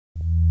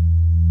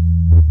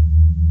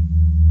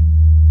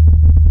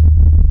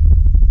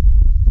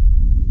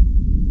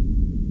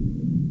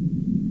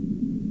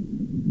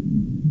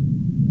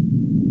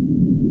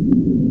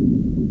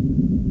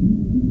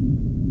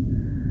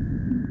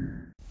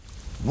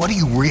What are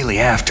you really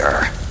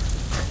after?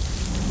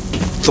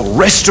 The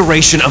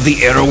restoration of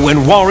the era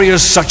when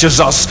warriors such as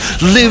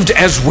us lived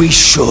as we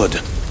should.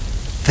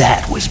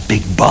 That was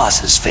Big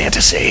Boss's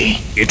fantasy.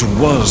 It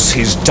was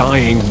his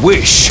dying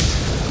wish.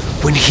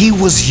 When he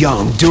was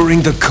young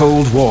during the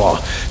Cold War,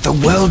 the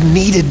world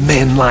needed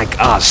men like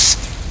us.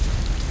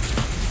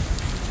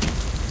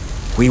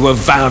 We were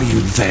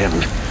valued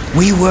then.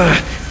 We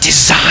were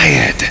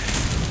desired.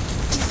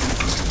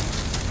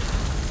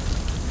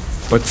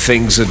 But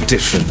things are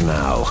different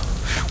now.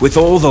 With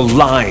all the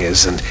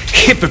liars and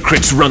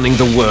hypocrites running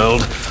the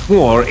world,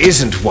 war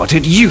isn't what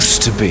it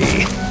used to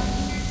be.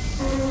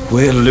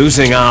 We're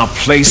losing our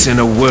place in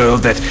a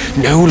world that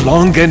no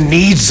longer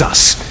needs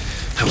us.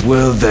 A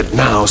world that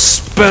now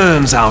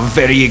spurns our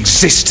very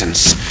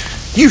existence.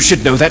 You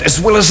should know that as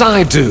well as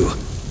I do.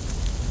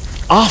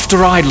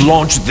 After I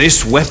launch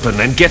this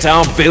weapon and get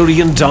our $1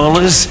 billion,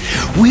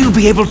 we'll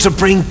be able to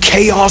bring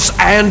chaos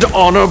and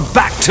honor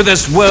back to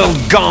this world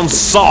gone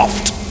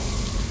soft.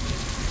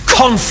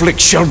 Conflict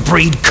shall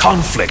breed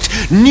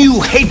conflict. New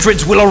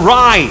hatreds will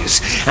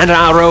arise, and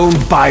our own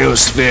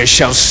biosphere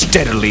shall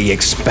steadily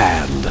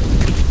expand.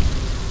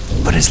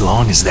 But as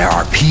long as there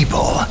are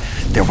people,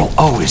 there will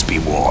always be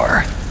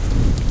war.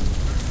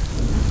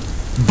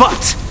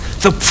 But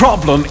the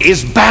problem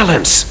is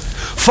balance.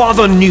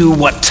 Father knew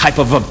what type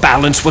of a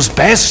balance was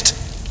best.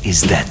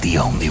 Is that the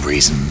only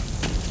reason?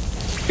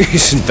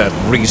 Isn't that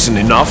reason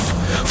enough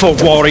for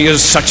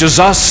warriors such as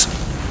us?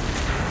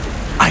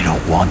 I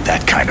don't want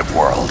that kind of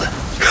world.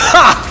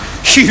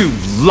 Ha! You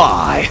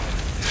lie!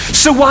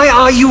 So why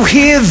are you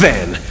here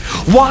then?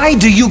 Why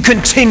do you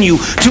continue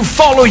to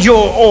follow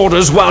your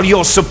orders while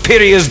your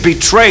superiors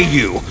betray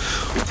you?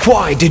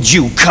 Why did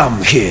you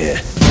come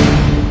here?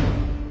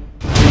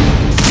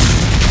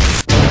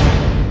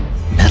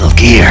 Metal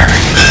Gear.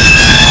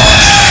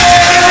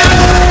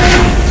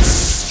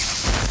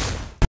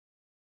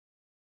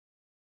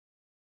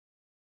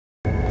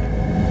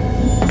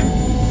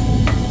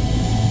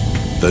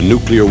 The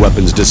nuclear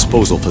weapons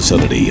disposal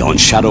facility on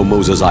Shadow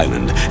Moses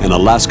Island in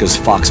Alaska's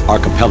Fox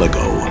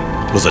Archipelago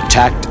was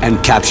attacked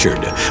and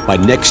captured by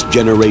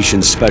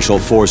next-generation special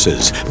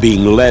forces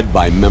being led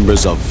by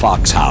members of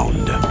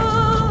Foxhound.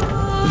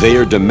 They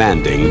are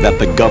demanding that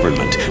the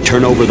government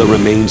turn over the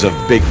remains of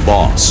Big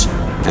Boss,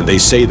 and they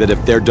say that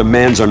if their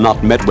demands are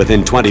not met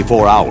within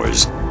 24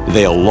 hours,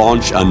 they'll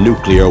launch a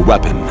nuclear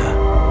weapon.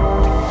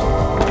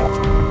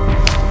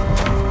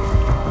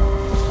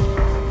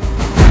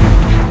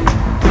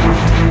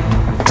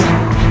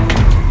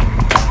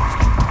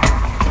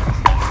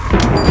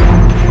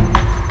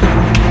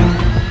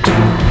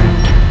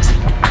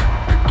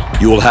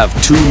 You will have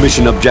two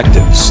mission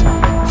objectives.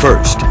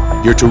 First,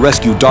 you're to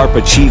rescue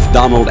DARPA Chief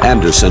Donald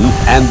Anderson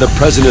and the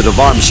President of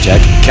Armstech,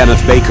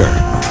 Kenneth Baker.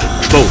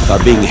 Both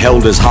are being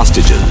held as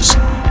hostages.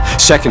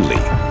 Secondly,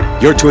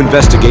 you're to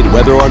investigate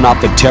whether or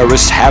not the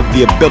terrorists have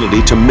the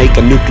ability to make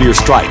a nuclear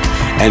strike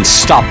and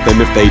stop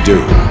them if they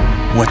do.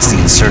 What's the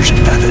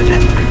insertion method?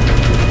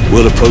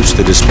 We'll approach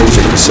the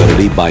disposal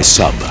facility by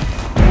sub.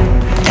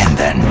 And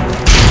then?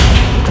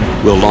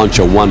 We'll launch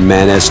a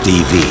one-man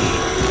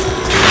SDV.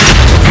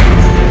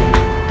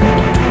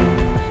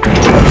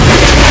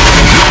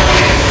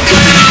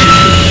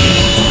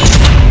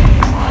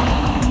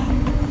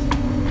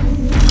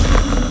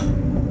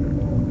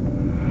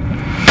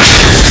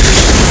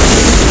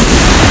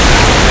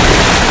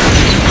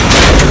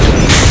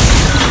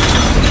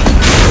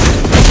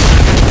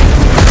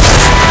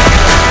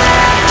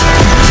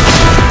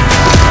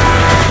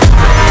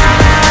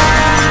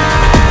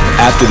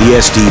 After the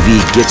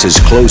SDV gets as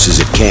close as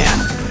it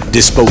can,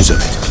 dispose of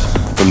it.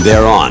 From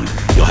there on,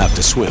 you'll have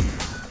to swim.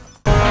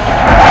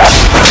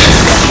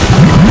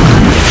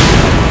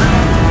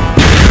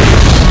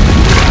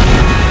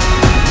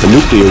 The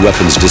nuclear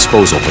weapons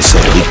disposal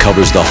facility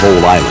covers the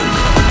whole island.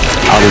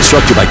 I'll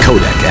instruct you by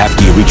codec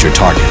after you reach your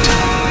target.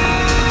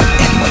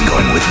 Anyone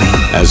going with me?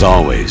 As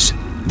always,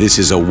 this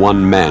is a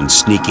one-man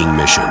sneaking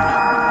mission.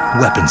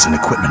 Weapons and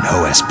equipment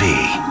OSP.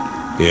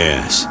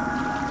 Yes.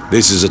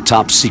 This is a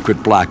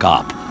top-secret black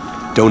op.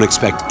 Don't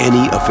expect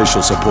any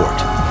official support.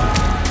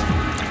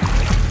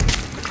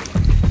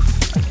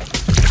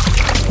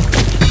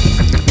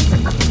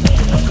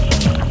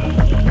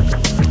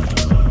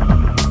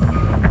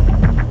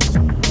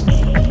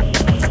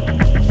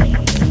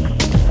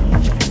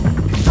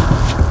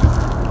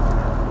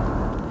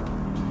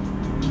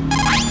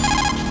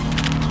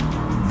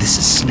 This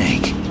is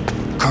Snake.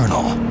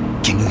 Colonel,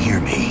 can you hear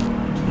me?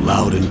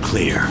 Loud and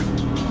clear.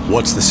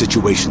 What's the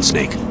situation,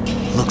 Snake?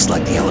 Looks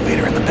like the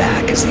elevator in the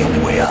back is the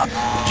only way up.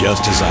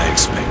 Just as I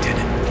expected.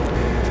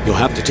 You'll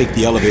have to take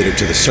the elevator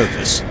to the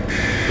surface,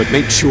 but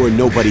make sure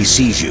nobody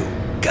sees you.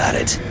 Got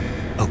it.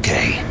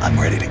 Okay, I'm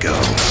ready to go.